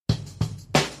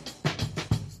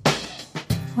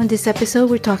On this episode,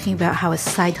 we're talking about how a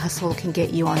side hustle can get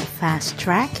you on a fast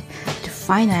track to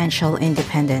financial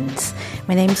independence.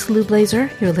 My name is Lou Blazer.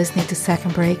 You're listening to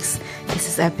Second Breaks. This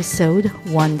is episode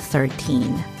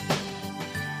 113.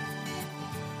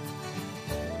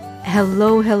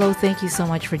 Hello. Thank you so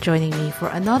much for joining me for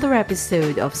another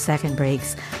episode of Second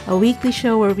Breaks, a weekly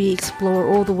show where we explore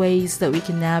all the ways that we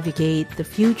can navigate the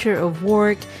future of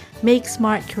work, make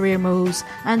smart career moves,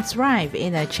 and thrive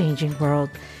in a changing world.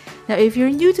 Now, if you're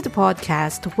new to the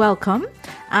podcast, welcome.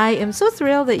 I am so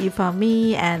thrilled that you found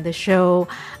me and the show.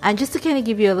 And just to kind of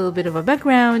give you a little bit of a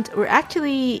background,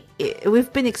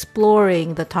 we've been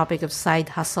exploring the topic of side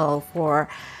hustle for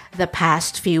the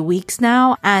past few weeks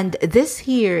now. And this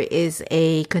here is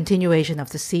a continuation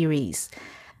of the series.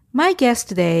 My guest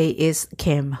today is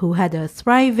Kim, who had a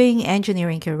thriving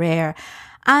engineering career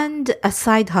and a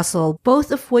side hustle,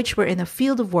 both of which were in a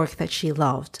field of work that she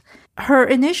loved. Her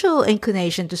initial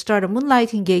inclination to start a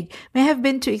moonlighting gig may have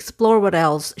been to explore what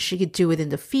else she could do within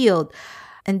the field,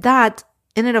 and that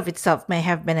in and of itself may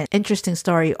have been an interesting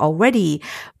story already.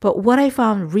 But what I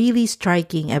found really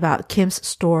striking about Kim's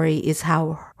story is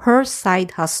how her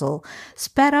side hustle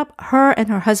sped up her and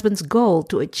her husband's goal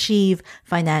to achieve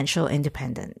financial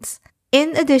independence.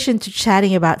 In addition to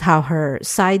chatting about how her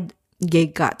side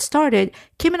gig got started,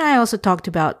 Kim and I also talked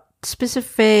about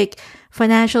specific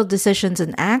financial decisions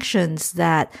and actions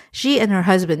that she and her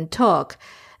husband took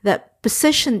that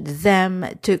positioned them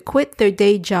to quit their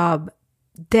day job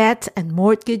debt and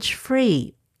mortgage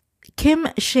free. Kim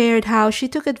shared how she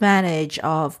took advantage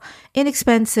of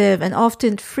inexpensive and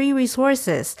often free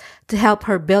resources to help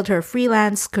her build her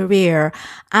freelance career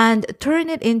and turn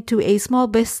it into a small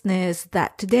business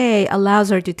that today allows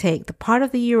her to take the part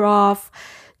of the year off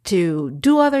to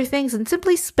do other things and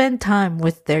simply spend time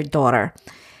with their daughter.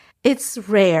 It's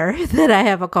rare that I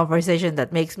have a conversation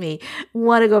that makes me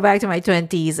want to go back to my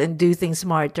 20s and do things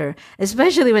smarter,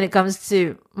 especially when it comes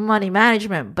to money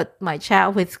management. But my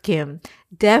chat with Kim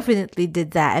definitely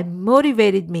did that and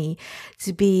motivated me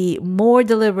to be more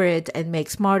deliberate and make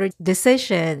smarter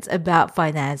decisions about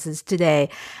finances today.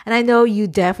 And I know you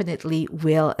definitely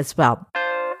will as well.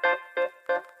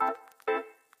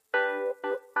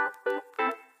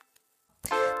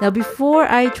 Now, before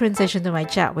I transition to my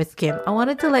chat with Kim, I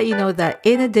wanted to let you know that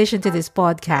in addition to this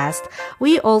podcast,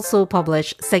 we also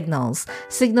publish Signals.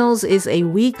 Signals is a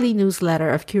weekly newsletter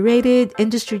of curated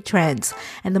industry trends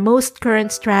and the most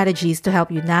current strategies to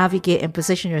help you navigate and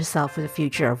position yourself for the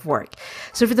future of work.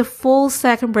 So for the full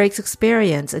Second Breaks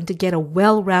experience and to get a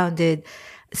well-rounded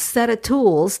set of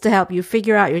tools to help you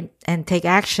figure out and take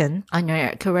action on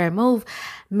your career move,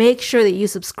 make sure that you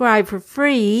subscribe for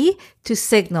free to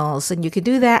Signals. And you can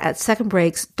do that at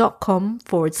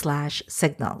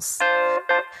secondbreaks.com/signals.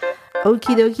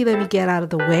 Okie dokie, let me get out of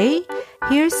the way.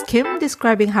 Here's Kim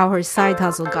describing how her side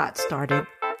hustle got started.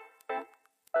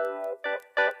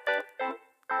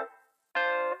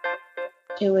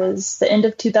 It was the end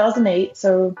of 2008,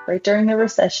 so right during the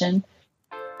recession.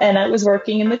 And I was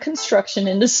working in the construction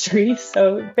industry,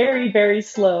 so very, very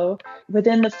slow.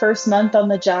 Within the first month on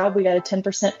the job, we got a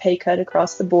 10% pay cut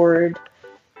across the board.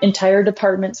 Entire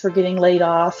departments were getting laid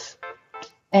off.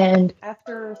 And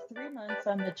after 3 months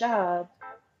on the job,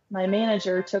 my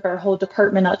manager took our whole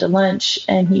department out to lunch,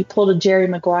 and he pulled a Jerry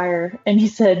Maguire, and he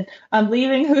said, "I'm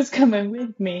leaving, who's coming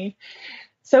with me?"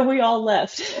 So we all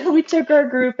left. We took our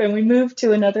group and we moved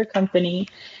to another company.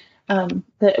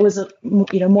 That was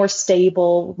more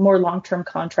stable, more long-term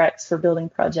contracts for building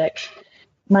projects.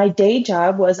 My day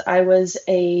job was I was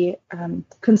a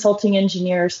consulting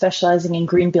engineer specializing in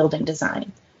green building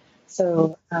design.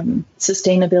 So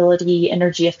sustainability,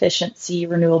 energy efficiency,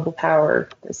 renewable power,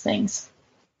 those things,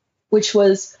 it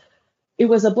was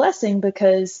a blessing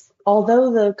because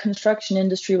although the construction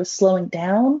industry was slowing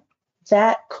down,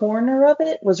 that corner of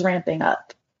it was ramping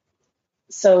up.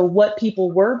 So what people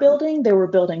were building, they were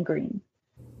building green.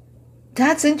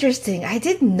 That's interesting. I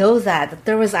didn't know that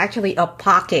there was actually a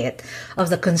pocket of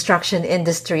the construction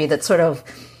industry that sort of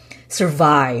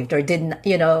survived or didn't,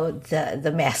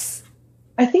 the mess.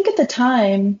 I think at the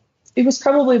time, it was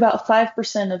probably about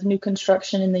 5% of new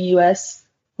construction in the U.S.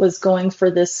 was going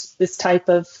for this type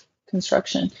of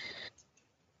construction.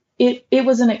 It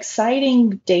was an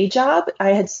exciting day job.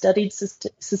 I had studied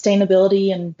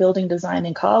sustainability and building design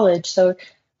in college, so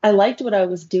I liked what I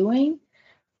was doing,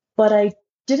 but I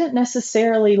didn't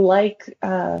necessarily like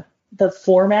the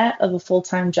format of a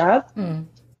full-time job.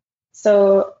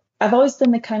 So I've always been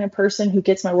the kind of person who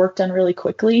gets my work done really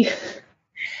quickly.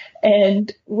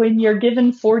 And when you're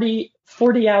given 40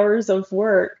 hours of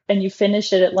work and you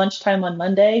finish it at lunchtime on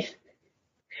Monday,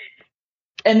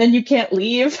 and then you can't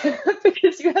leave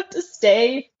because you have to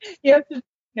stay. You have to,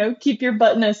 keep your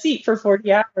butt in a seat for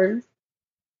 40 hours.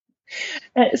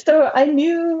 So I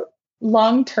knew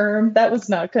long term that was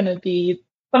not going to be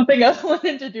something I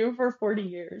wanted to do for 40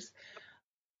 years.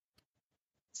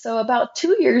 So about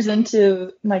 2 years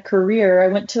into my career, I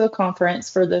went to a conference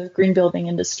for the green building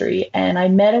industry, and I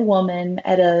met a woman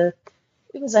it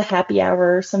was a happy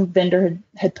hour. Some vendor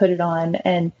had put it on,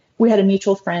 and we had a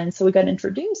mutual friend. So we got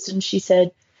introduced, and she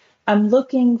said, I'm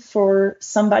looking for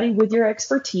somebody with your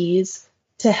expertise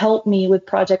to help me with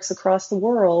projects across the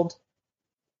world,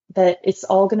 that it's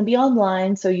all going to be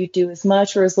online. So you do as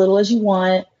much or as little as you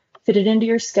want, fit it into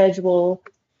your schedule.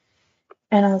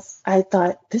 And I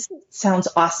thought, this sounds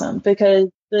awesome, because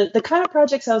the kind of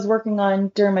projects I was working on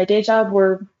during my day job they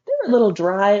were a little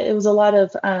dry. It was a lot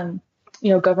of,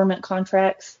 government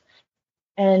contracts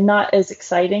and not as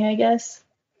exciting, I guess.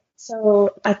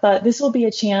 So I thought this will be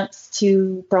a chance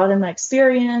to broaden my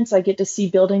experience. I get to see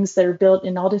buildings that are built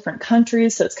in all different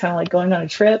countries. So it's kind of like going on a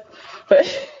trip,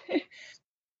 but,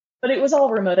 but it was all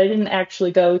remote. I didn't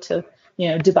actually go to,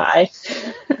 Dubai.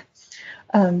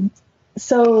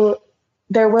 So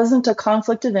there wasn't a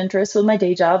conflict of interest with my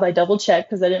day job. I double checked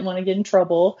because I didn't want to get in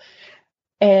trouble.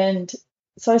 And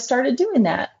so I started doing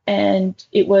that. And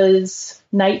it was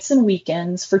nights and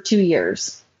weekends for 2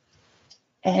 years.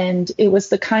 And it was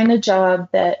the kind of job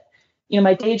that,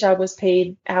 my day job was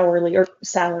paid hourly or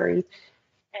salary.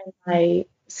 And my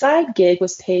side gig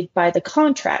was paid by the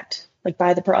contract, like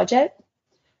by the project.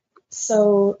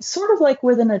 So sort of like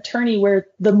with an attorney, where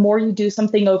the more you do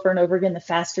something over and over again, the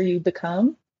faster you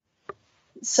become.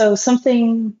 So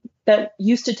something that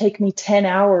used to take me 10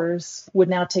 hours would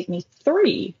now take me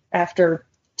 3 after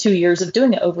 2 years of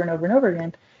doing it over and over and over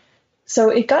again. So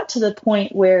it got to the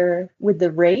point where with the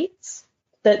rates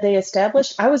that they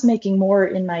established, I was making more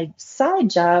in my side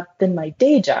job than my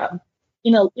day job,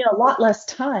 a lot less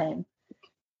time.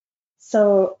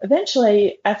 So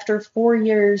eventually, after 4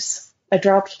 years, I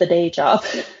dropped the day job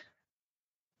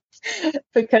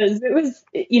because it was,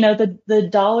 the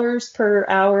dollars per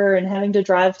hour and having to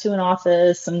drive to an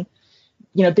office and,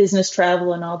 business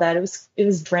travel and all that. It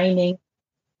was draining.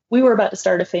 We were about to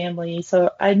start a family,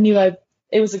 so I knew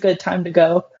it was a good time to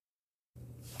go.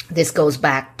 This goes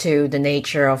back to the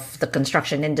nature of the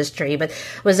construction industry, but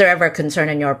was there ever a concern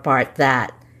on your part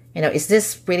that, is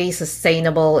this really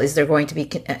sustainable? Is there going to be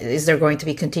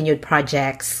continued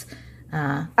projects?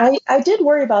 I did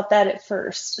worry about that at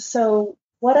first. So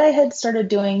what I had started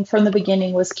doing from the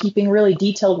beginning was keeping really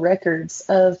detailed records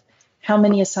of how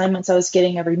many assignments I was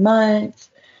getting every month,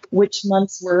 which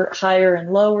months were higher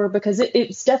and lower, because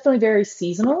it's definitely very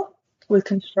seasonal with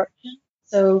construction.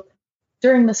 So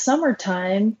during the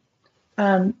summertime,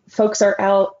 folks are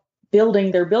out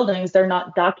building their buildings. They're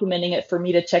not documenting it for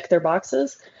me to check their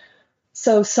boxes.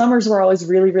 So summers were always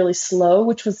really, really slow,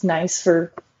 which was nice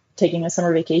for taking a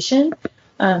summer vacation.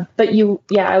 But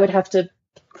I would have to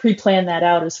pre-plan that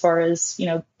out as far as,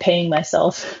 paying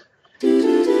myself.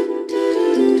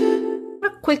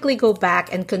 I'll quickly go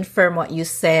back and confirm what you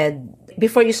said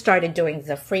before you started doing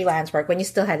the freelance work, when you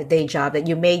still had a day job, that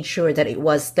you made sure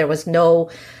that there was no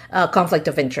conflict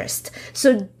of interest.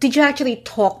 So did you actually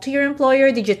talk to your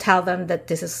employer? Did you tell them that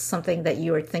this is something that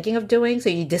you were thinking of doing? So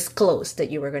you disclosed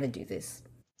that you were going to do this?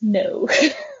 No.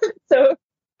 So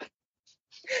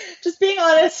just being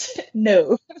honest,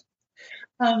 no.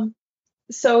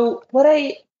 So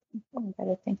I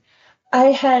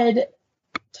had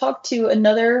talked to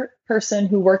another person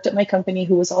who worked at my company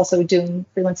who was also doing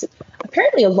freelance.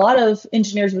 Apparently, a lot of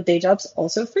engineers with day jobs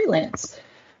also freelance.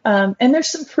 And there's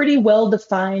some pretty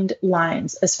well-defined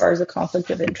lines as far as a conflict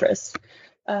of interest.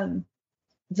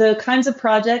 The kinds of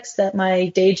projects that my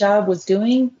day job was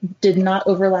doing did not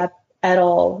overlap at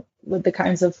all with the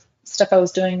kinds of stuff I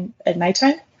was doing at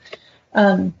nighttime.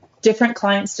 Different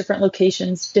clients, different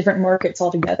locations, different markets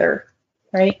altogether,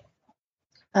 right?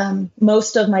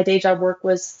 Most of my day job work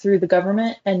was through the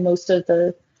government, and most of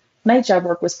the night job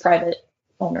work was private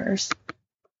owners.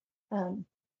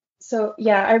 So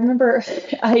yeah, I remember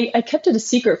I kept it a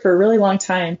secret for a really long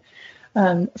time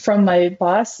from my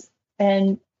boss,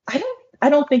 and I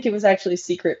don't think it was actually a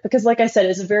secret, because like I said,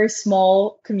 it's a very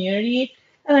small community,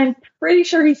 and I'm pretty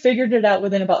sure he figured it out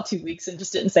within about 2 weeks and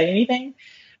just didn't say anything.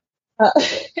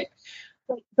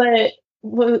 But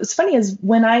what was funny is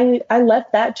when I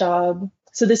left that job,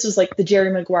 so this was like the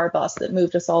Jerry Maguire boss that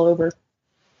moved us all over.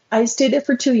 I stayed there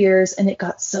for 2 years, and it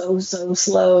got so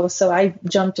slow. So I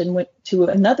jumped and went to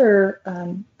another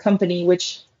company,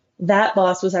 which that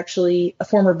boss was actually a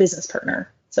former business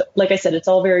partner. So like I said, it's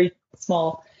all very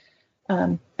small.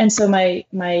 And so my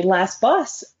last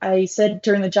boss, I said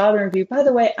during the job interview, by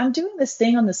the way, I'm doing this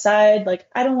thing on the side. Like,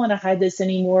 I don't want to hide this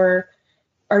anymore.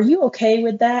 Are you okay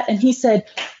with that? And he said,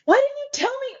 why didn't you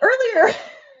tell me earlier?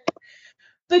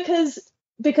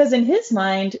 because in his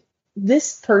mind,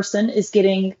 this person is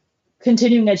getting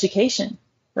continuing education,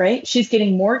 right? She's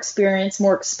getting more experience,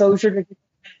 more exposure to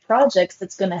projects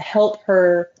that's going to help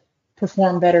her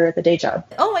perform better at the day job.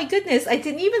 Oh my goodness, I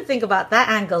didn't even think about that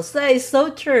angle. So that is so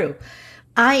true.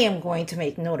 I am going to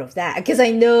make note of that because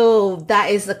I know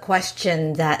that is a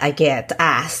question that I get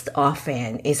asked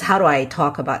often is how do I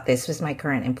talk about this with my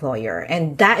current employer?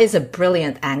 And that is a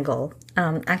brilliant angle,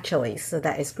 actually. So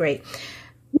that is great.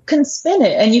 You can spin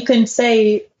it and you can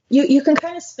say, you can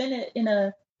kind of spin it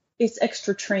it's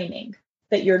extra training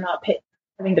that you're not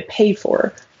having to pay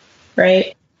for,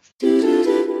 right?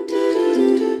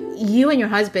 You and your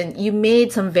husband, you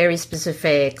made some very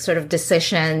specific sort of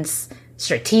decisions,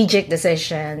 strategic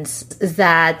decisions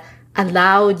that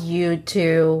allowed you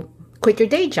to quit your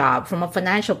day job from a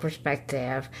financial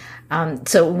perspective.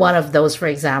 So one of those, for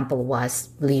example, was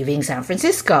leaving San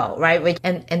Francisco, right?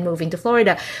 And moving to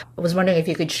Florida. I was wondering if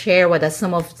you could share with us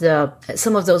some of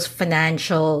those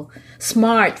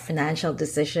smart financial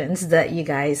decisions that you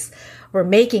guys were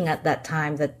making at that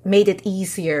time that made it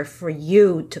easier for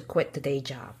you to quit the day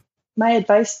job. My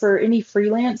advice for any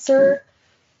freelancer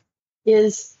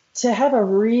is to have a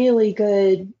really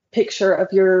good picture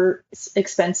of your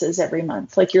expenses every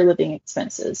month, like your living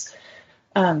expenses,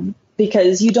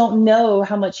 because you don't know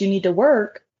how much you need to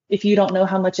work if you don't know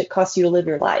how much it costs you to live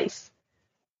your life.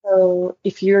 So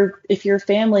if your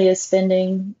family is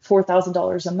spending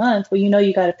 $4,000 a month, well,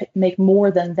 you got to make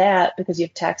more than that because you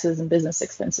have taxes and business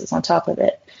expenses on top of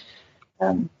it.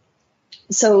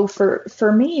 So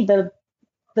for me,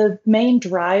 the main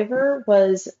driver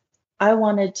was I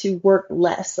wanted to work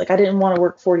less. Like I didn't want to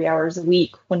work 40 hours a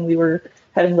week when we were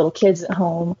having little kids at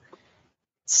home.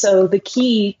 So the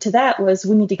key to that was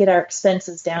we need to get our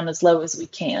expenses down as low as we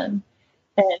can.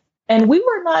 And we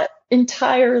were not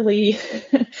entirely,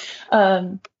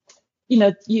 you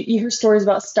hear stories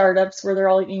about startups where they're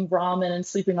all eating ramen and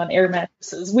sleeping on air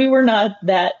mattresses. We were not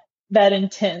that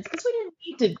intense because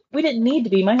we didn't need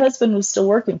to be. My husband was still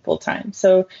working full time.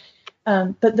 So,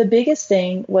 but the biggest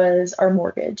thing was our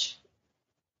mortgage.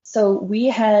 So we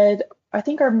had a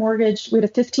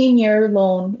 15-year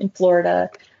loan in Florida.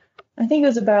 I think it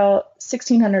was about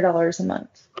 $1,600 a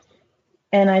month.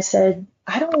 And I said,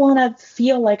 I don't want to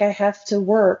feel like I have to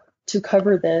work to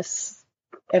cover this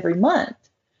every month.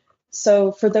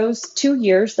 So for those 2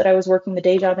 years that I was working the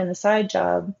day job and the side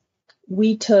job,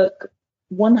 we took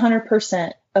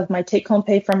 100% of my take-home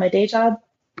pay from my day job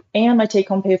and my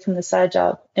take-home pay from the side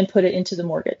job and put it into the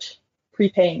mortgage,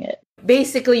 prepaying it.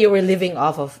 Basically, you were living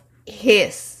off of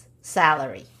his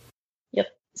salary.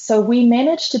 Yep. So we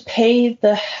managed to pay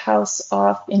the house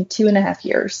off in 2.5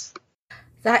 years.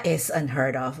 That is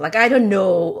unheard of. Like, I don't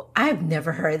know. I've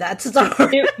never heard that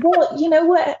story. Well, you know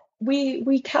what?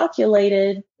 We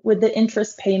calculated with the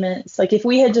interest payments, like if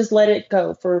we had just let it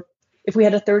go if we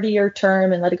had a 30-year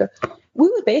term and let it go, we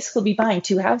would basically be buying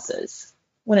 2 houses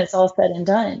when it's all said and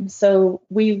done. So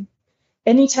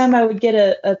anytime I would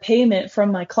get a payment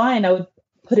from my client, I would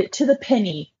put it to the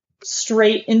penny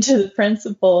straight into the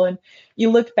principal. And you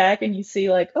look back and you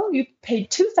see like, oh, you paid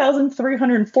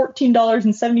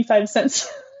 $2,314.75.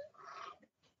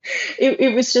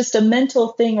 It was just a mental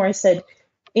thing where I said,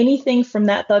 anything from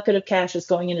that bucket of cash is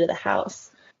going into the house.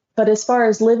 But as far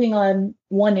as living on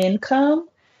one income,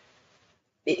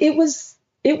 it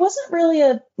wasn't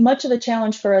really much of a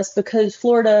challenge for us because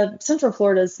Central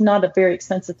Florida is not a very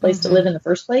expensive place to live in the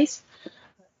first place.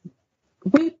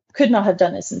 We could not have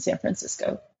done this in San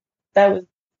Francisco. That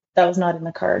was not in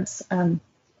the cards.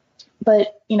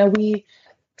 But we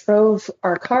drove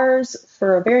our cars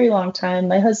for a very long time.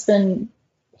 My husband,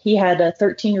 he had a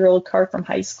 13-year-old car from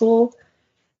high school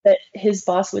that his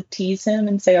boss would tease him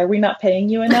and say, "Are we not paying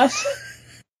you enough?"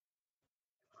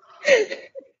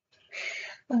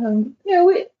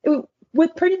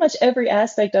 With pretty much every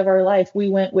aspect of our life, we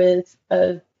went with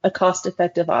a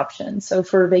cost-effective option. So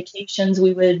for vacations,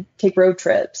 we would take road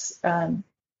trips.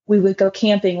 We would go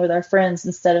camping with our friends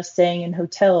instead of staying in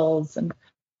hotels. And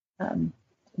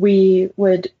we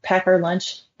would pack our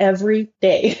lunch every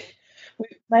day.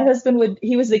 My husband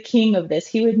he was the king of this.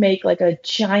 He would make like a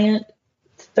giant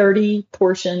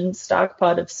 30-portion stock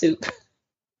pot of soup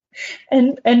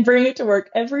and bring it to work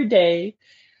every day.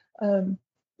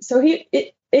 So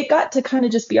it got to kind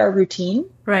of just be our routine.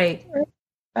 Right.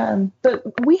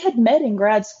 But we had met in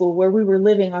grad school where we were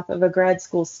living off of a grad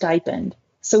school stipend.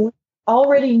 So we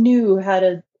already knew how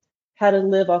to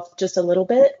live off just a little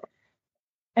bit.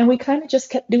 And we kind of just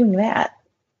kept doing that,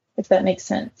 if that makes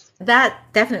sense. That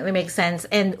definitely makes sense.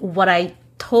 And what I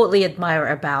totally admire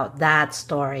about that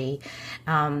story,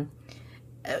 and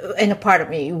a part of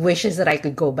me wishes that I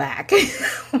could go back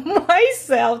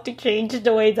myself to change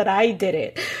the way that I did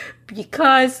it.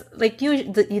 Because like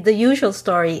the usual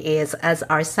story is as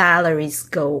our salaries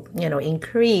go,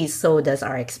 increase, so does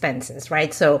our expenses,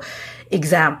 right? So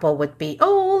example would be,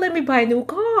 oh, let me buy a new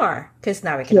car because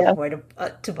now we can afford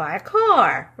to buy a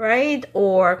car, right?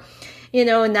 Or,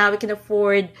 now we can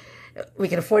afford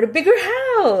a bigger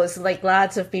house. Like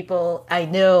lots of people I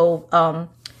know,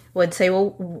 would say, well,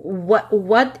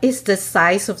 what is the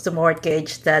size of the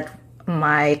mortgage that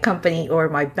my company or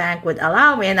my bank would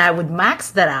allow me? And I would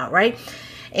max that out, right?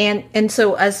 And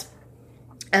so as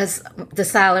the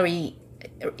salary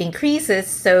increases,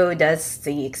 so does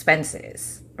the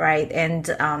expenses, right? And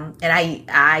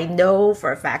I know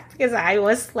for a fact because I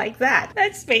was like that.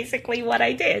 That's basically what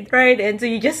I did, right? And so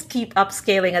you just keep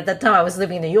upscaling. At that time, I was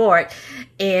living in New York,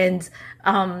 and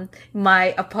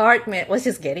my apartment was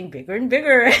just getting bigger and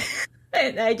bigger.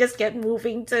 And I just kept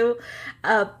moving to,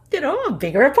 a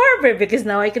bigger apartment because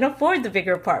now I can afford the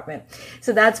bigger apartment.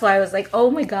 So that's why I was like,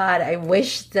 oh my God, I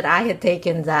wish that I had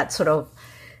taken that sort of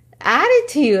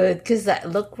attitude, because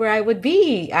look where I would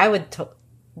be. I would,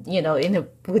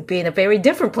 would be in a very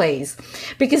different place,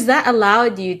 because that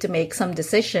allowed you to make some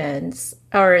decisions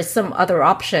or some other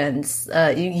options.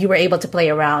 You were able to play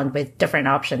around with different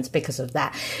options because of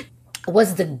that.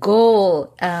 Was the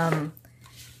goal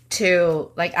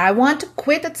to, like, I want to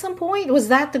quit at some point? Was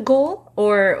that the goal?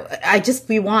 Or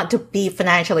we want to be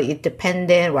financially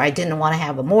independent, or I didn't want to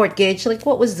have a mortgage? Like,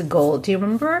 what was the goal? Do you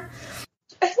remember?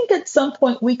 I think at some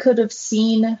point we could have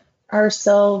seen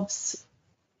ourselves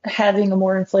having a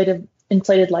more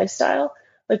inflated lifestyle.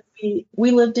 Like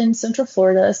we lived in Central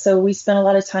Florida, so we spent a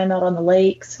lot of time out on the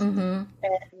lakes. Mm-hmm.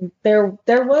 And there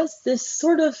was this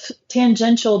sort of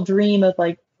tangential dream of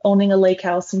like owning a lake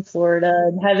house in Florida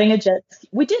and having a jet ski.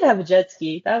 We did have a jet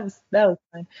ski. That was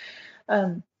fine.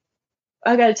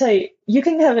 I got to tell you, you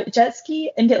can have a jet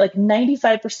ski and get like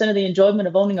 95% of the enjoyment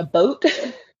of owning a boat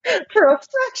for a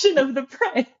fraction of the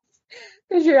price.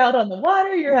 Because you're out on the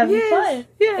water, you're having fun,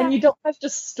 and you don't have to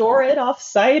store it off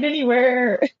site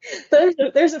anywhere.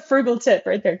 There's a frugal tip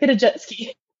right there. Get a jet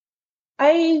ski.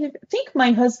 I think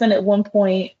my husband at one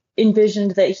point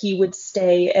envisioned that he would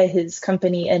stay at his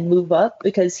company and move up,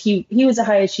 because he was a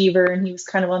high achiever and he was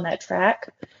kind of on that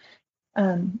track.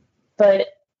 But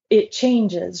it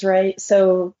changes, right?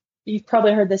 So you've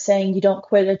probably heard the saying, you don't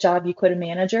quit a job, you quit a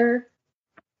manager.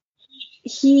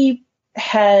 He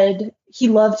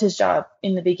loved his job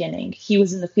in the beginning. He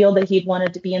was in the field that he'd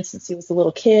wanted to be in since he was a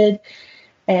little kid.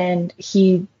 And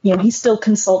he still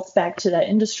consults back to that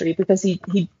industry because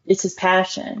it's his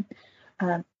passion.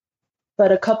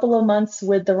 But a couple of months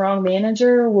with the wrong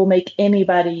manager will make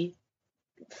anybody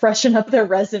freshen up their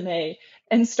resume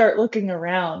and start looking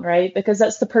around, right? Because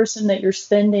that's the person that you're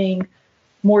spending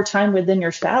more time with than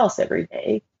your spouse every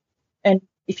day. And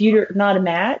if you're not a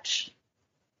match,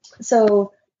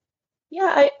 so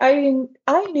yeah,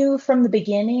 I knew from the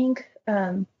beginning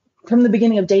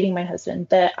of dating my husband,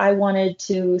 that I wanted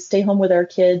to stay home with our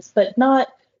kids, but not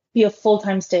be a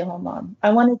full-time stay-at-home mom.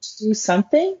 I wanted to do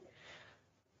something,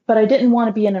 but I didn't want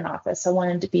to be in an office. I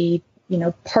wanted to be,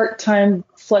 part-time,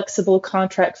 flexible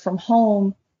contract from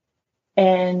home.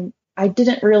 And I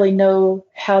didn't really know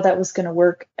how that was going to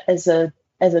work as a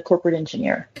corporate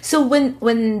engineer. So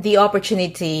when the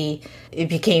opportunity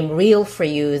became real for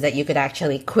you, that you could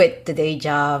actually quit the day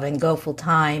job and go full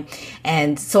time,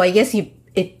 and so I guess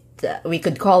we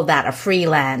could call that a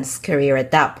freelance career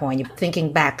at that point. You're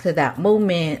thinking back to that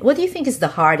moment, what do you think is the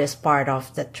hardest part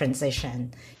of the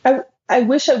transition? I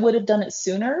wish I would have done it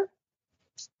sooner.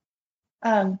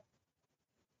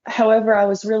 However, I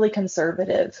was really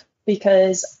conservative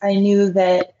because I knew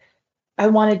that I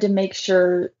wanted to make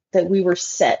sure that we were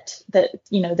set, that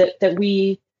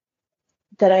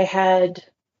I had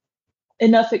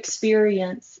enough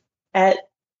experience at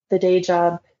the day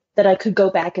job that I could go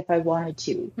back if I wanted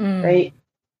to, right?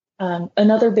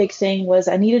 Another big thing was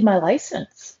I needed my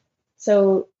license.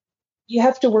 So you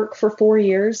have to work for 4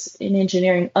 years in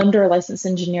engineering under a licensed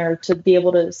engineer to be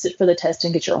able to sit for the test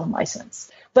and get your own license.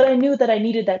 But I knew that I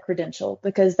needed that credential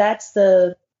because that's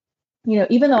even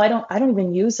though I don't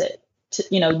even use it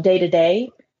day to day,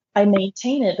 I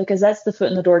maintain it because that's the foot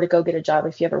in the door to go get a job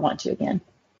if you ever want to again.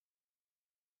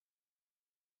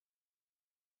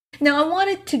 Now, I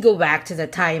wanted to go back to the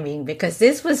timing because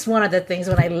this was one of the things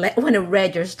when I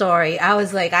read your story, I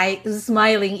was like, I was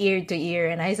smiling ear to ear,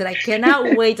 and I said, I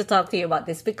cannot wait to talk to you about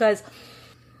this because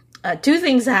two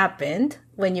things happened.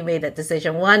 when you made that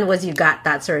decision? One was you got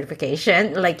that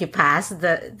certification, like you passed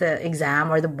the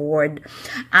exam or the board,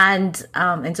 and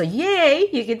so yay,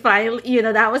 you could finally,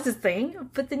 that was the thing.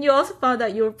 But then you also found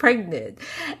out you were pregnant,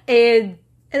 and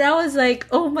I was like,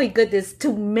 oh my goodness,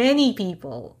 to many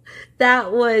people,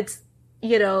 that was,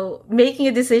 making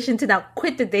a decision to now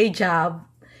quit the day job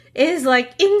is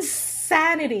like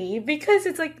insanity, because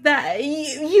it's like that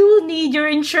you need your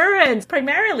insurance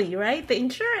primarily, right? The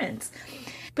insurance.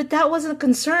 But that wasn't a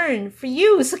concern for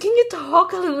you. So can you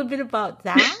talk a little bit about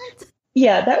that?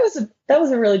 Yeah, that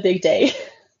was a really big day.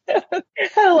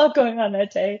 Had a lot going on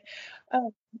that day.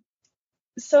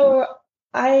 So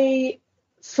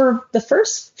for the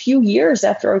first few years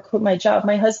after I quit my job,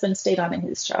 my husband stayed on in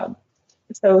his job.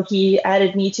 So he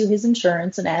added me to his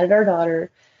insurance and added our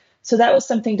daughter. So that was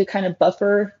something to kind of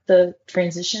buffer the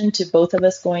transition to both of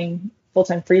us going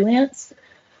full-time freelance.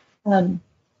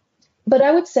 But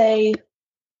I would say,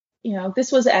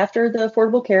 this was after the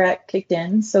Affordable Care Act kicked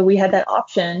in. So we had that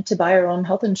option to buy our own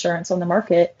health insurance on the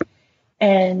market.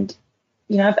 And,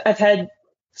 I've had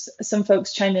some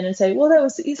folks chime in and say, well, that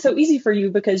was so easy for you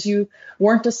because you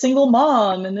weren't a single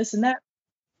mom and this and that.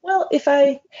 Well,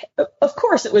 of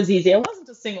course it was easy. I wasn't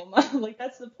a single mom. Like,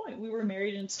 that's the point. We were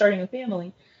married and starting a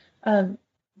family.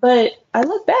 But I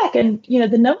look back and,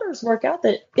 the numbers work out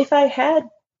that if I had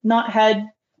not had,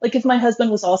 like if my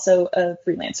husband was also a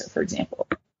freelancer, for example,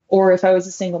 or if I was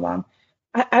a single mom,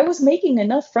 I was making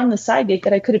enough from the side gig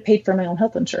that I could have paid for my own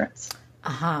health insurance.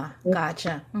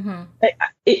 Gotcha. Mm-hmm.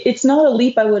 It's not a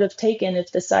leap I would have taken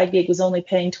if the side gig was only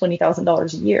paying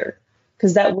 $20,000 a year,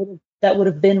 because that would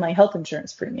have been my health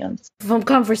insurance premiums. From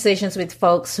conversations with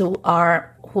folks who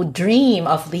dream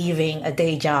of leaving a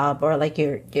day job or like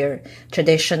your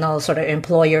traditional sort of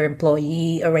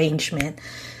employer-employee arrangement,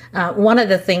 one of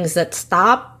the things that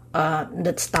stop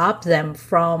them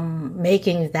from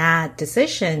making that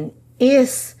decision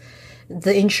is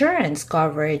the insurance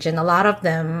coverage. And a lot of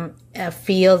them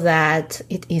feel that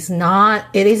it is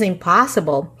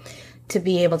impossible to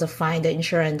be able to find the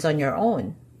insurance on your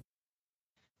own.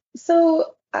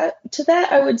 So to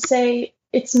that, I would say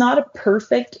it's not a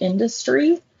perfect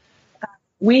industry.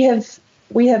 We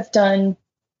have done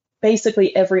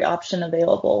basically every option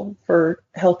available for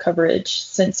health coverage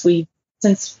since we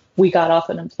got off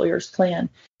an employer's plan.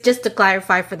 Just to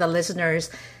clarify for the listeners,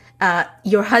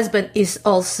 your husband is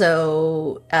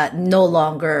also no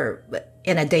longer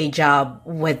in a day job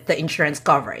with the insurance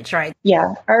coverage, right?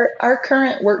 Yeah. Our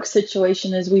current work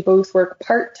situation is we both work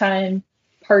part-time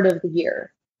part of the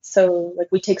year. So like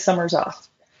we take summers off.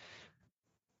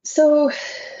 So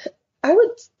I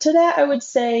would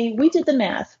say we did the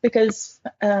math, because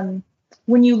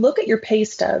when you look at your pay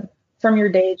stub from your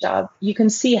day job, you can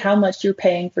see how much you're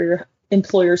paying for your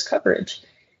employer's coverage.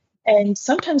 And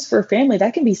sometimes for a family,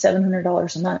 that can be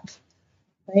 $700 a month,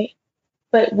 right?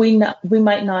 But we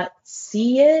might not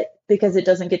see it because it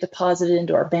doesn't get deposited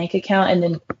into our bank account, and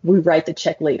then we write the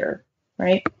check later,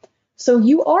 right? So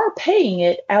you are paying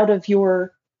it out of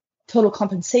your total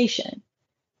compensation.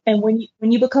 And when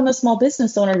you become a small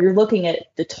business owner, you're looking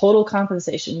at the total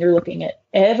compensation. You're looking at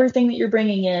everything that you're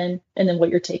bringing in and then what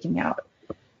you're taking out.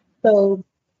 So,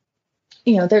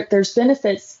 there's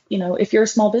benefits. If you're a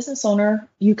small business owner,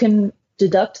 you can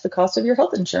deduct the cost of your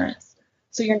health insurance.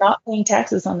 So you're not paying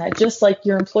taxes on that, just like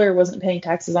your employer wasn't paying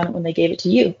taxes on it when they gave it to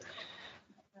you.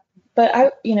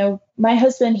 But my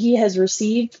husband, he has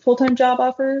received full-time job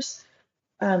offers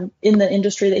in the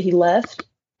industry that he left.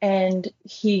 And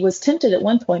he was tempted at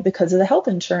one point because of the health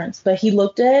insurance, but he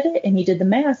looked at it and he did the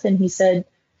math and he said,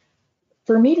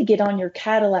 for me to get on your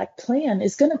Cadillac plan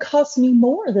is going to cost me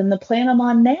more than the plan I'm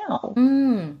on now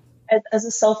as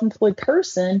a self-employed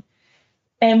person.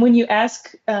 And when you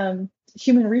ask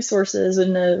human resources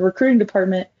in the recruiting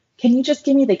department, can you just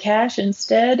give me the cash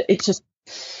instead? It's just,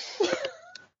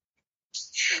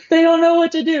 they don't know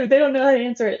what to do. They don't know how to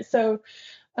answer it. So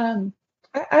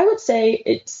I would say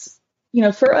it's,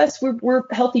 for us, we're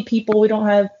healthy people. We don't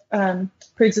have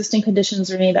pre-existing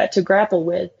conditions or any of that to grapple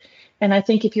with. And I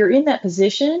think if you're in that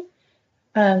position,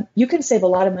 you can save a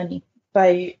lot of money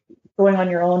by going on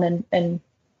your own and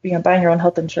buying your own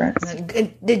health insurance.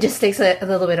 It just takes a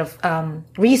little bit of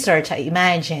research, I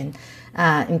imagine,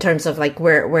 in terms of like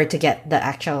where to get the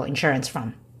actual insurance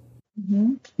from.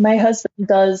 Mm-hmm. My husband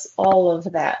does all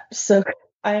of that. So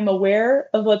I'm aware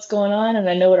of what's going on, and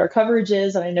I know what our coverage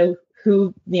is, and I know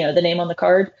who, the name on the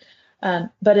card.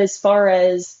 But as far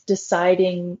as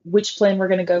deciding which plan we're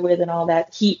going to go with and all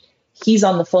that, he's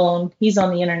on the phone, he's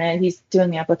on the internet, he's doing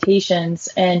the applications,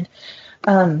 and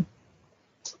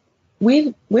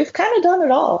we've kind of done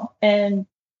it all, and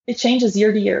it changes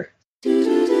year to year.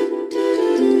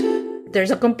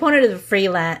 there's a component of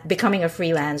becoming a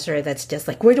freelancer that's just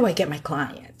like, where do I get my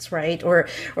clients, right? Or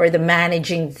the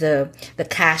managing the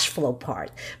cash flow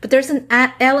part. But there's an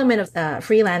element of the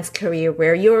freelance career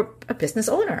where you're a business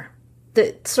owner,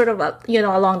 the sort of,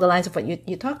 along the lines of what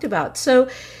you talked about. So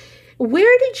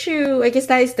where did you, I guess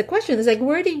that is the question, is like,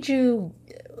 where did you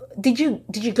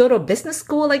go to a business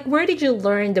school? Like, where did you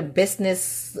learn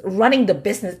running the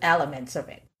business elements of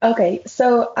it? Okay,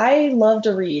 so I love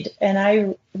to read, and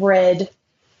I read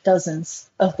dozens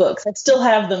of books. I still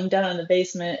have them down in the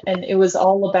basement, and it was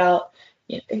all about,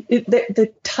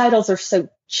 the titles are so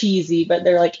cheesy, but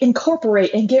they're like,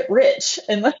 incorporate and get rich,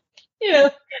 and like,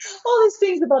 all these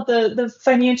things about the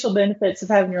financial benefits of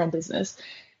having your own business.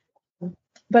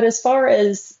 But as far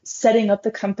as setting up the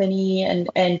company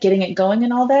and getting it going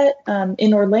and all that,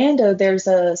 in Orlando, there's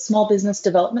a small business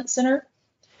development center.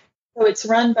 So it's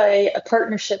run by a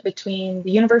partnership between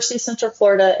the University of Central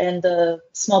Florida and the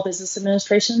Small Business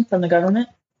Administration from the government.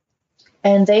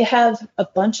 And they have a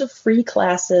bunch of free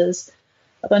classes,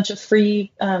 a bunch of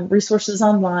free resources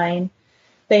online.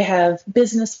 They have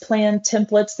business plan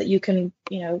templates that you can,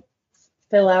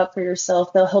 fill out for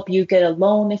yourself. They'll help you get a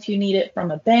loan if you need it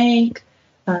from a bank.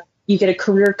 You get a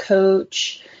career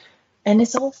coach, and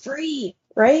it's all free,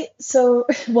 right? So,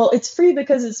 well, it's free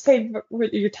because it's paid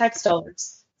with your tax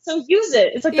dollars. So use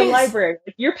it. It's like the library.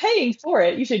 If you're paying for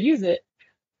it, you should use it.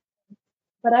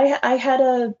 But I had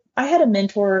a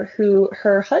mentor who,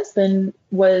 her husband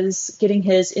was getting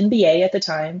his MBA at the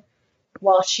time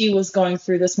while she was going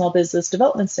through the Small Business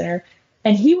Development Center.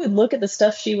 And he would look at the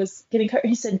stuff she was getting.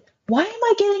 He said, "Why am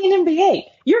I getting an MBA?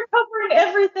 You're covering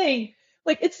everything.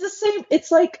 Like, it's the same.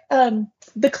 It's like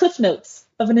the Cliff Notes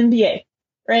of an MBA,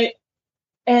 right?"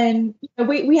 And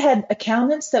we had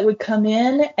accountants that would come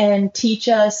in and teach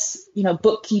us,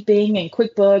 bookkeeping and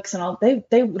QuickBooks and all.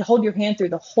 They would hold your hand through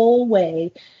the whole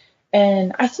way.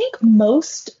 And I think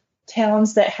most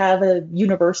towns that have a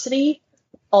university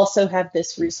also have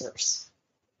this resource,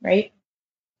 right?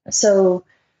 So,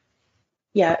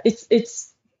 yeah,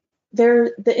 it's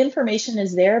there. The information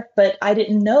is there, but I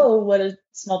didn't know what a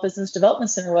small business development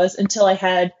center was until I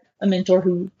had a mentor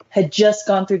who had just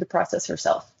gone through the process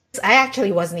herself. I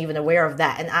actually wasn't even aware of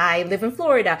that, and I live in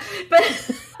Florida. But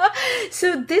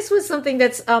so this was something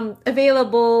that's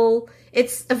available.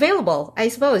 It's available, I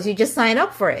suppose. You just sign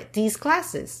up for it, these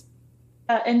classes.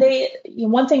 And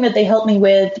one thing that they helped me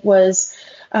with was,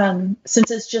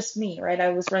 since it's just me, right? I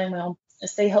was running my own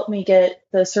business. They helped me get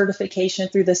the certification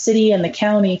through the city and the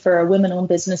county for a women-owned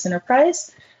business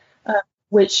enterprise,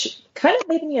 which kind of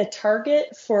made me a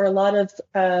target for a lot of.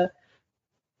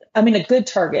 A good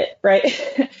target, right?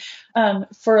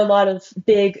 For a lot of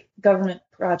big government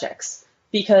projects,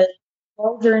 because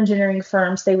larger engineering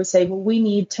firms, they would say, well, we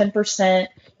need 10%,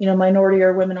 minority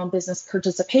or women-owned business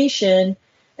participation.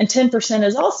 And 10%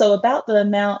 is also about the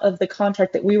amount of the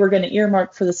contract that we were going to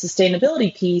earmark for the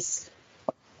sustainability piece.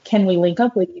 Can we link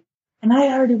up with you? And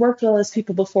I already worked with all those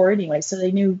people before anyway, so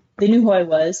they knew who I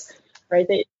was, right?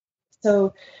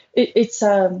 That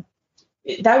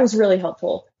was really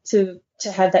helpful to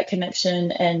have that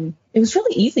connection, and it was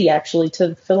really easy actually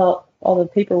to fill out all the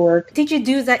paperwork. Did you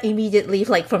do that immediately,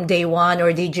 like from day one,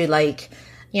 or did you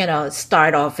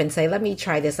start off and say, let me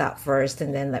try this out first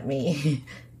and then let me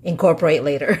incorporate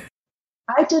later?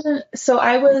 I didn't. So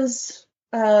I was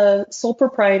sole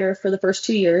proprietor for the first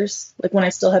 2 years, like when I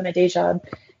still had my day job,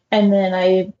 and then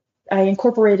I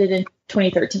incorporated in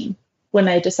 2013 when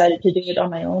I decided to do it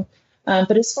on my own.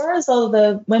 But as far as all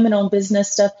the women-owned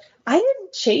business stuff, I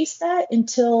didn't chase that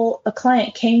until a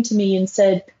client came to me and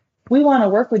said, we want to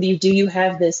work with you. Do you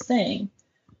have this thing?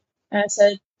 And I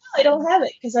said, no, I don't have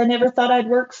it, because I never thought I'd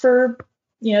work for,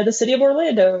 the city of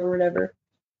Orlando or whatever.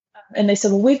 And they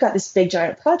said, well, we've got this big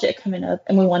giant project coming up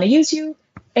and we want to use you,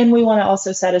 and we want to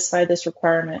also satisfy this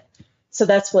requirement. So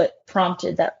that's what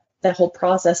prompted that whole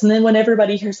process. And then when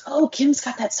everybody hears, oh, Kim's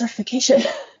got that certification,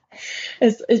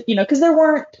 because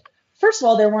first of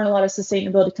all, there weren't a lot of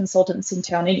sustainability consultants in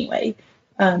town anyway.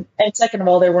 And second of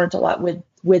all, there weren't a lot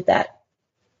with that,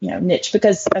 niche,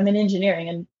 because I'm in engineering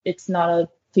and it's not a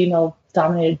female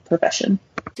dominated profession.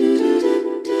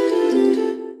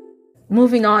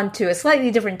 Moving on to a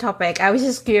slightly different topic, I was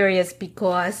just curious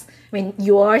because,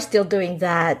 you are still doing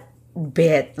that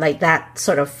bit, like that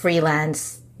sort of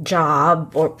freelance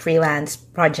job or freelance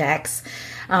projects.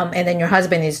 And then your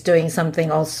husband is doing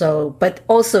something also, but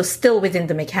also still within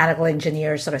the mechanical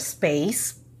engineer sort of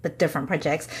space, but different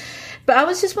projects. But I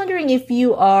was just wondering if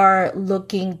you are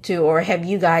looking to, or have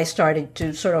you guys started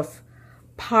to sort of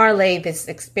parlay this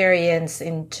experience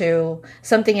into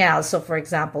something else? So for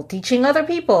example, teaching other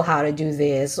people how to do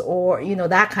this, or,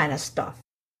 that kind of stuff.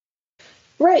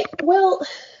 Right. Well,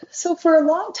 so for a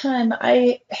long time,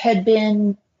 I had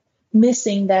been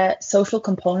missing that social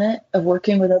component of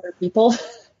working with other people.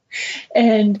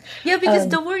 And Yeah, because um,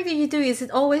 the work that you do is it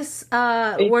always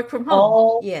it's work from home.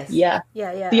 all, Yes. yeah.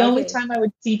 Yeah, The yeah. only Okay. time I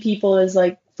would see people is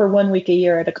like for 1 week a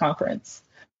year at a conference.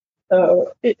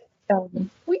 So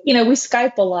we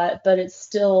Skype a lot, but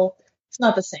it's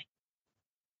not the same.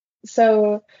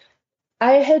 So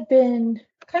I had been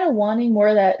kind of wanting more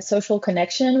of that social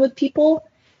connection with people,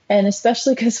 and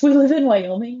especially because we live in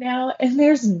Wyoming now, and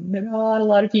there's not a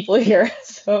lot of people here.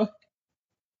 So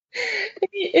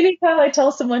anytime I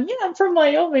tell someone, yeah, I'm from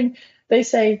Wyoming, they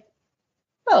say,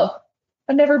 oh,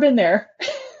 I've never been there.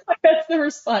 Like, that's the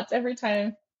response every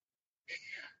time.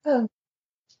 Um,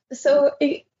 so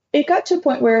it got to a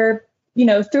point where,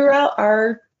 throughout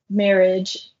our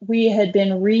marriage, we had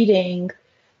been reading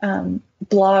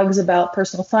blogs about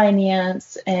personal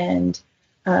finance and,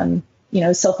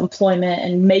 self-employment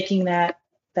and making that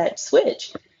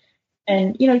switch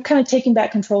and, kind of taking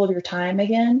back control of your time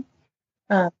again.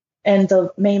 Um, and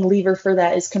the main lever for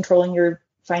that is controlling your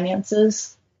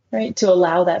finances, right? To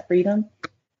allow that freedom.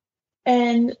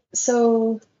 And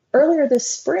so earlier this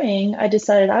spring, I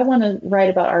decided I want to write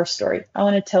about our story. I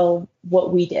want to tell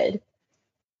what we did.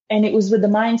 And it was with the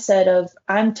mindset of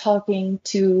I'm talking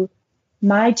to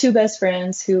my two best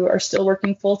friends who are still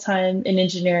working full time in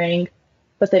engineering,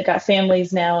 but they've got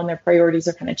families now and their priorities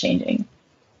are kind of changing.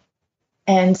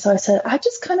 And so I said, I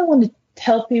just kind of want to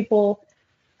tell people,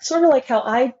 sort of like how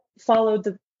I followed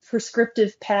the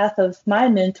prescriptive path of my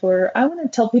mentor. I want to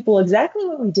tell people exactly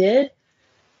what we did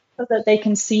so that they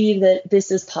can see that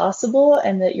this is possible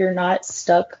and that you're not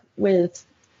stuck with,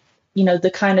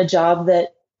 the kind of job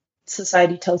that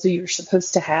society tells you you're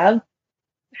supposed to have,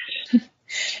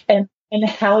 and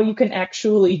how you can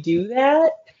actually do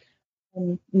that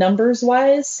numbers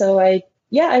wise. So I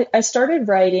started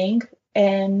writing,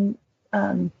 and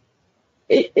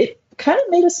it kind of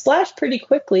made a splash pretty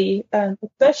quickly,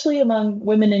 especially among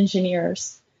women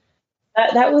engineers.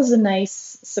 That was a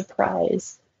nice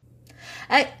surprise.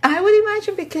 I would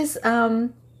imagine because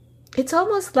it's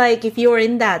almost like if you're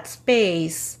in that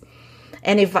space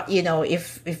and if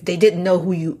they didn't know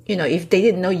who if they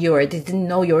didn't know you or they didn't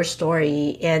know your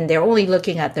story and they're only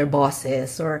looking at their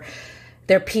bosses or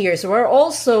their peers who are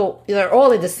also, they're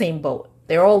all in the same boat,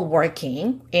 they're all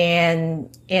working, and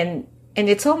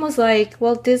it's almost like,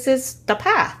 well, this is the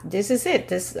path, this is it,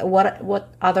 this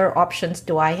what other options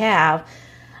do I have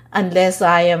unless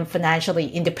I am financially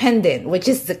independent, which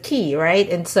is the key, right?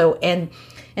 And so and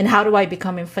how do I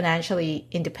become financially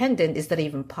independent? Is that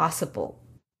even possible?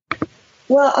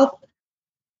 Well,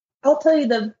 I'll tell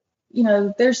you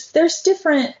there's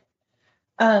different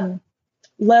um,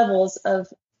 levels of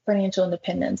financial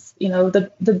independence.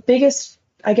 The biggest,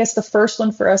 I guess, the first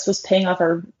one for us was paying off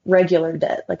our regular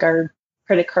debt, like our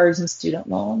credit cards and student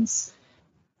loans.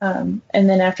 And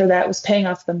then after that was paying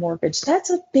off the mortgage.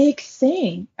 That's a big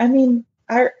thing.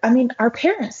 Our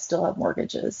parents still have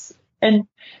mortgages, and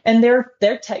they're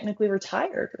technically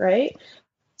retired, right?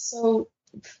 So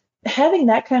having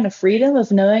that kind of freedom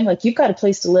of knowing like you've got a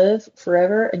place to live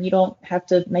forever and you don't have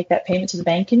to make that payment to the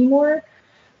bank anymore,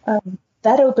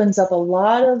 that opens up a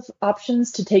lot of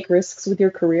options to take risks with your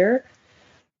career.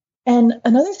 And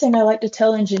another thing I like to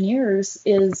tell engineers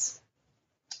is,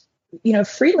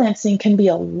 freelancing can be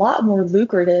a lot more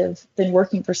lucrative than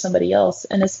working for somebody else.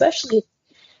 And especially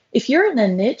if you're in a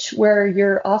niche where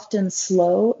you're often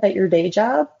slow at your day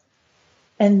job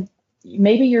and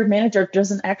maybe your manager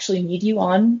doesn't actually need you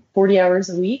on 40 hours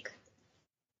a week,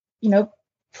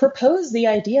 propose the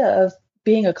idea of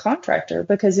being a contractor,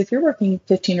 because if you're working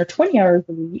 15 or 20 hours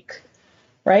a week,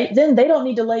 right, then they don't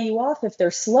need to lay you off if they're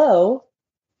slow,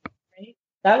 right?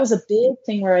 That was a big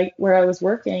thing where I was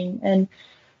working. And,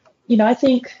 I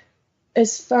think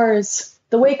as far as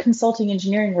the way consulting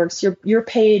engineering works, you're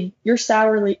paid your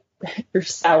salary, your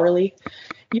salary,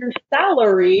 your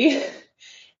salary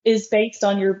is based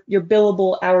on your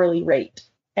billable hourly rate.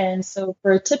 And so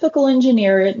for a typical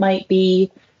engineer, it might be,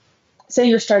 say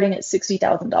you're starting at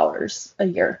 $60,000 a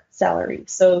year salary,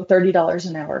 so $30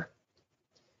 an hour.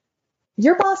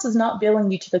 Your boss is not billing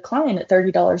you to the client at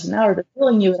 $30 an hour, they're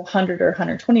billing you at $100 or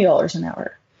 $120 an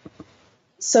hour.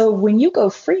 So when you go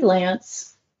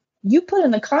freelance, you put in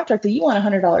the contract that you want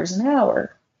 $100 an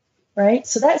hour, right?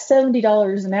 So that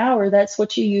 $70 an hour, that's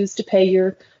what you use to pay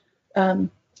your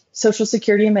Social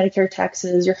Security and Medicare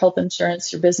taxes, your health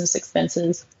insurance, your business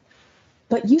expenses.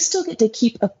 But you still get to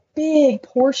keep a big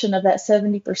portion of that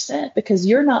 70% because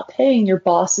you're not paying your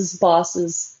boss's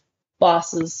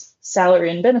salary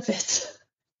and benefits,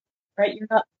 right? You're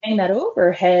not paying that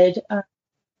overhead.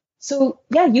 So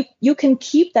yeah, you can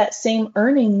keep that same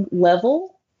earning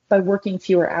level by working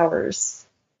fewer hours,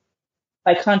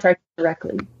 by contracting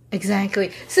directly.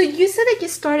 Exactly. So you said that you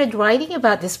started writing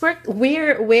about this work.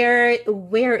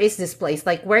 Where is this place?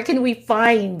 Like, where can we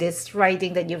find this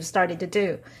writing that you've started to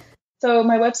do? So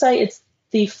my website, it's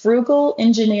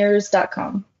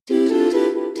thefrugalengineers.com.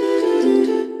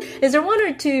 Is there one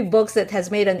or two books that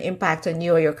has made an impact on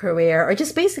you or your career, or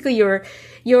just basically your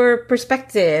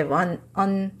perspective on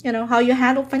how you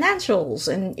handle financials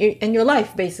and in your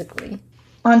life, basically?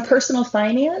 On personal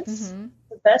finance,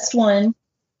 the best one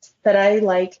that I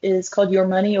like is called Your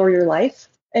Money or Your Life.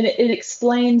 And it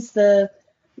explains the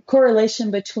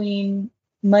correlation between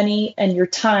money and your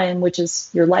time, which is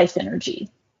your life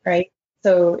energy, right?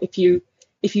 So if you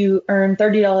earn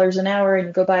 $30 an hour and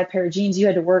you go buy a pair of jeans, you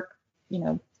had to work,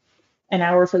 an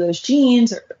hour for those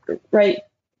jeans, right?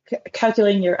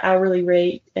 Calculating your hourly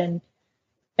rate and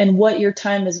what your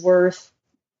time is worth.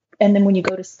 And then when you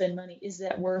go to spend money, is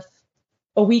that worth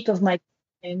a week of my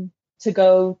time to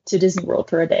go to Disney World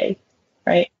for a day,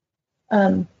 right?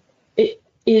 There's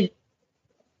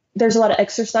a lot of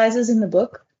exercises in the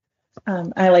book.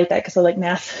 I like that because I like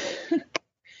math.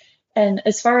 And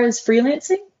as far as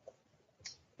freelancing,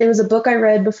 there was a book I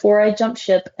read before I jumped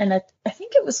ship, and I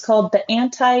think it was called The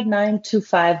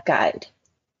Anti-9-to-5 Guide.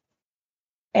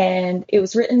 And it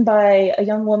was written by a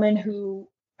young woman who,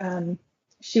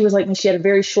 she was like me, she had a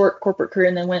very short corporate career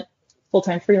and then went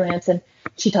full-time freelance. And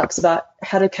she talks about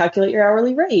how to calculate your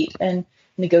hourly rate and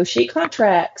negotiate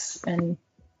contracts and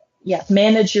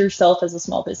manage yourself as a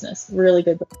small business. Really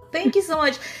good book. Thank you so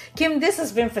much, Kim. This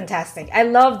has been fantastic. I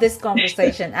love this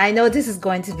conversation. I know this is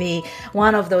going to be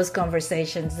one of those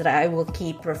conversations that I will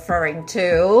keep referring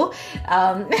to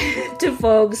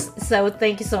folks. So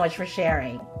thank you so much for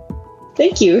sharing.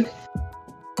 Thank you.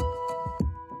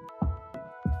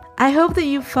 I hope that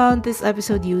you found this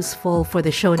episode useful. For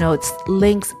the show notes,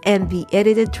 links, and the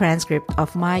edited transcript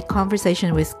of my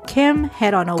conversation with Kim,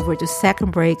 head on over to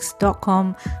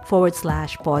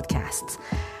secondbreaks.com/podcasts.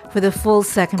 For the full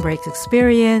Second Breaks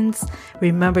experience,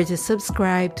 remember to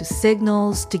subscribe to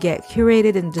Signals to get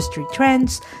curated industry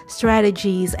trends,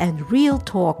 strategies, and real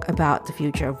talk about the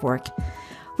future of work.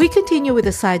 We continue with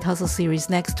the Side Hustle series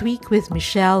next week with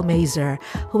Michelle Mazer,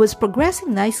 who is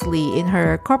progressing nicely in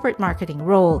her corporate marketing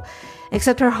role,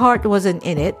 except her heart wasn't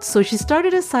in it, so she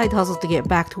started a side hustle to get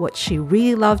back to what she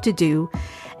really loved to do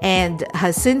and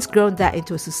has since grown that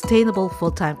into a sustainable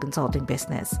full-time consulting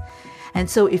business. And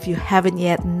so if you haven't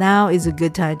yet, now is a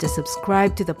good time to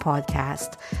subscribe to the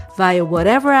podcast via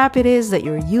whatever app it is that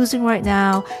you're using right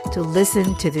now to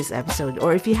listen to this episode.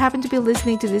 Or if you happen to be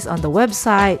listening to this on the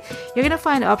website, you're going to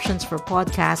find options for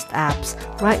podcast apps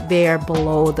right there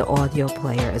below the audio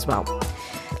player as well.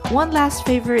 One last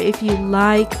favor, if you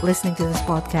like listening to this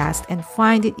podcast and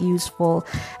find it useful,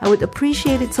 I would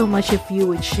appreciate it so much if you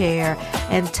would share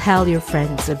and tell your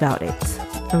friends about it.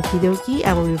 Okie dokie,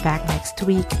 I will be back next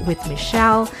week with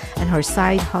Michelle and her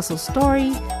side hustle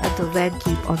story. Until then,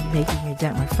 keep on making your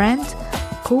dent, my friend.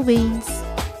 Cool beans.